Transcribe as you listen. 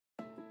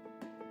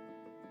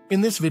In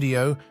this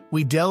video,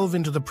 we delve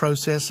into the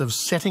process of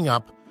setting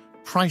up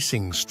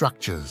pricing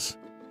structures.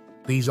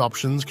 These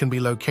options can be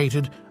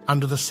located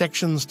under the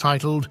sections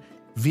titled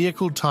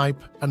Vehicle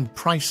Type and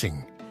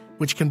Pricing,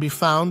 which can be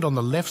found on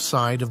the left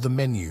side of the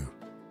menu.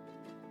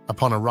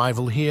 Upon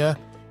arrival here,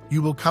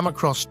 you will come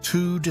across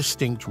two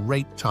distinct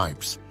rate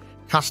types,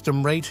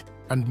 custom rate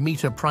and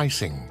meter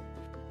pricing.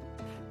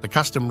 The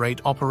custom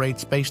rate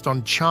operates based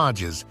on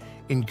charges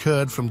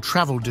incurred from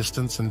travel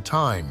distance and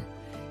time.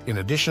 In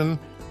addition,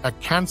 a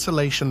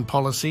cancellation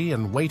policy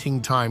and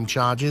waiting time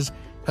charges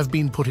have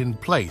been put in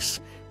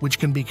place, which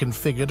can be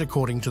configured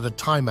according to the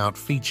timeout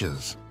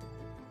features.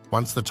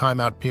 Once the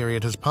timeout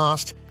period has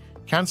passed,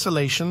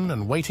 cancellation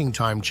and waiting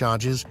time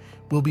charges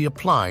will be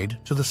applied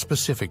to the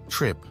specific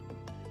trip.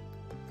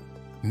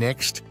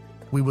 Next,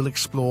 we will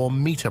explore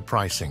meter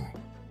pricing.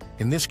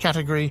 In this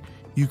category,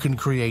 you can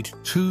create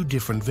two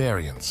different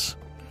variants.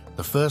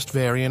 The first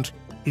variant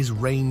is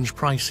range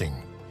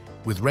pricing.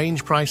 With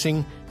range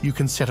pricing, you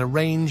can set a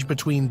range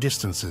between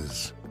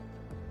distances.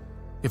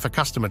 If a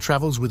customer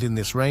travels within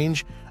this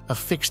range, a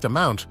fixed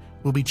amount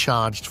will be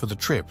charged for the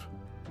trip.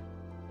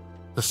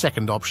 The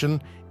second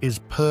option is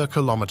per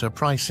kilometer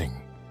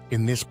pricing.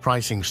 In this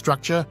pricing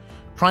structure,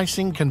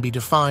 pricing can be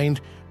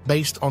defined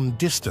based on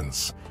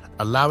distance,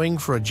 allowing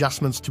for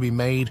adjustments to be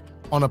made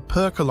on a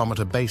per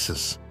kilometer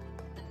basis.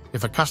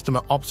 If a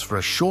customer opts for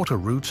a shorter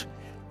route,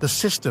 the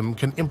system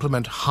can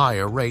implement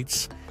higher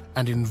rates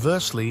and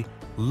inversely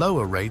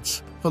lower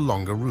rates for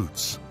longer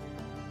routes.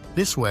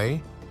 This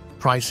way,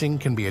 pricing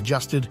can be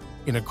adjusted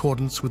in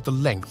accordance with the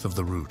length of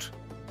the route.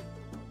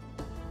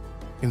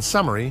 In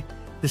summary,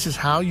 this is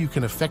how you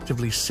can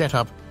effectively set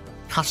up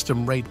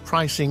custom rate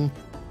pricing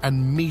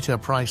and meter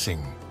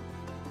pricing.